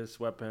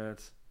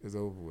 sweatpants. It's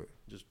over with.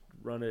 Just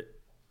run it.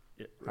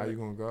 How you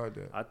going to guard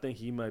that? I think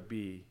he might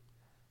be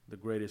the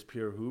greatest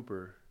pure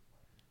hooper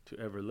to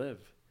ever live.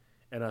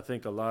 And I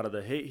think a lot of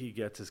the hate he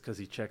gets is because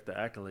he checked the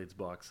accolades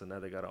box, and now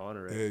they got to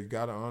honor it. Yeah, you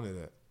got to honor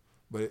that.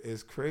 But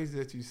it's crazy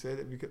that you said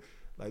it because,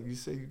 like you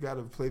say, you got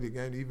to play the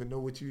game to even know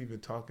what you're even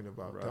talking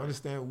about. Right. To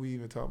understand what we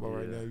even talk about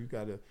right now, you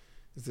got to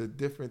 – it's a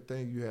different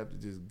thing you have to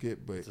just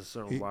get. But it's a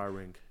certain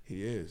wiring.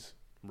 He is.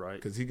 Right.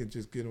 Because he can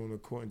just get on the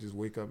court and just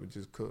wake up and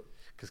just cook.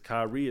 Because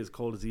Kyrie, as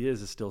cold as he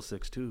is still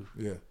 6'2".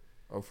 Yeah.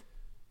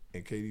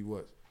 And KD,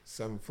 what?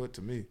 7 foot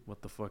to me.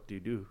 What the fuck do you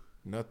do?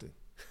 Nothing.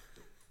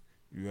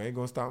 You ain't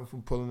going to stop him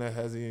from pulling that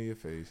hezzy in your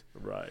face.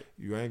 Right.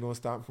 You ain't going to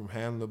stop him from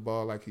handling the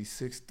ball like he's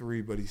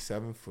 6'3", but he's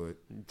 7 foot.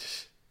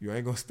 You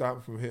ain't going to stop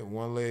him from hitting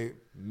one leg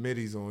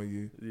middies on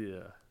you.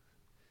 Yeah.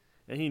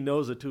 And he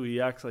knows it, too.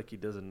 He acts like he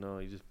doesn't know.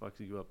 He just fucks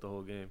you up the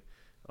whole game.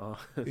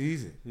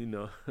 Easy. You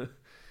know.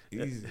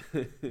 Easy.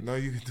 No,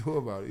 you can do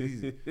about it.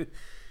 Easy.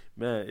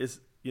 Man, it's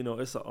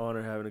an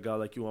honor having a guy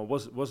like you on.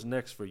 What's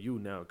next for you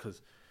now?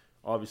 Because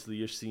obviously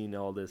you're seeing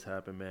all this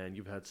happen, man.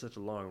 You've had such a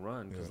long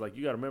run. Because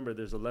you got to remember,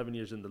 there's 11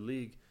 years in the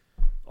league.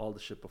 All the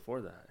shit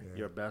before that. Yeah.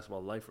 You're a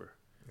basketball lifer.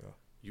 Yeah.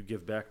 You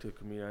give back to the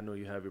community. I know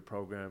you have your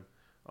program.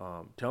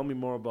 Tell me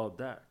more about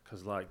that.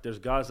 Because there's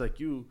guys like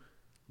you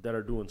that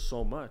are doing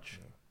so much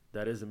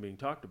that isn't being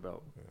talked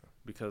about. Yeah.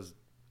 Because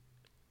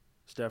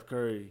Steph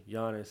Curry,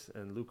 Giannis,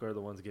 and Luka are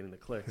the ones getting the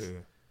clicks. Yeah.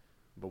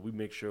 But we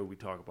make sure we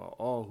talk about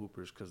all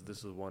hoopers because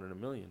this is one in a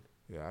million.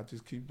 Yeah, I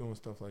just keep doing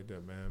stuff like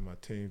that, man. My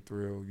Team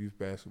Thrill youth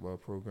basketball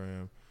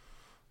program.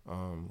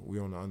 We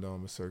on the Under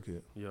Armour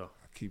circuit. Yeah.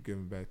 I keep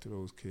giving back to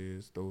those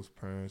kids, those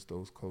parents,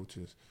 those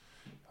coaches.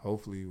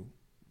 Hopefully,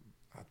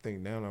 I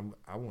think now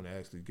I want to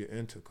actually get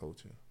into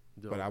coaching.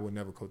 Yeah. But I would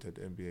never coach at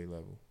the NBA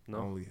level. No.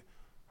 Only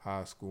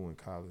high school and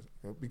college.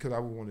 Because I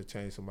would want to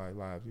change somebody's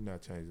lives. You're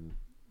not changing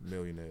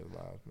millionaires'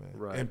 lives, man.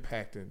 Right.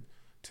 Impacting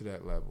to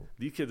that level.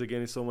 These kids are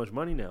getting so much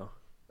money now.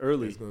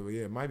 Early.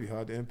 It might be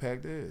hard to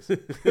impact theirs.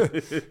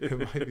 It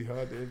might be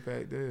hard to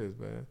impact theirs,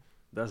 man.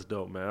 That's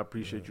dope, man. I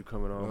appreciate you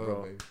coming on,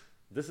 bro. Baby.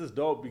 This is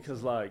dope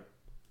because,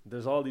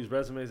 there's all these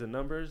resumes and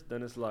numbers.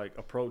 Then it's like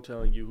a pro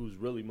telling you who's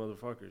really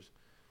motherfuckers,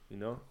 you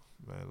know?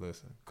 Man,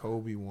 listen.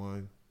 Kobe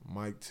 1,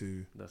 Mike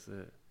 2. That's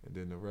it. And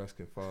then the rest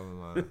can fall in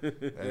line.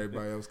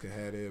 Everybody else can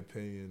have their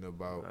opinion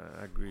about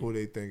who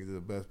they think is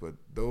the best. But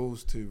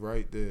those two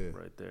right there.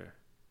 Right there.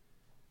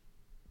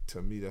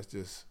 To me, that's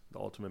just the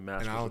ultimate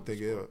master. And I don't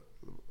think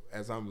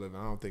as I'm living,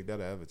 I don't think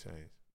that'll ever change.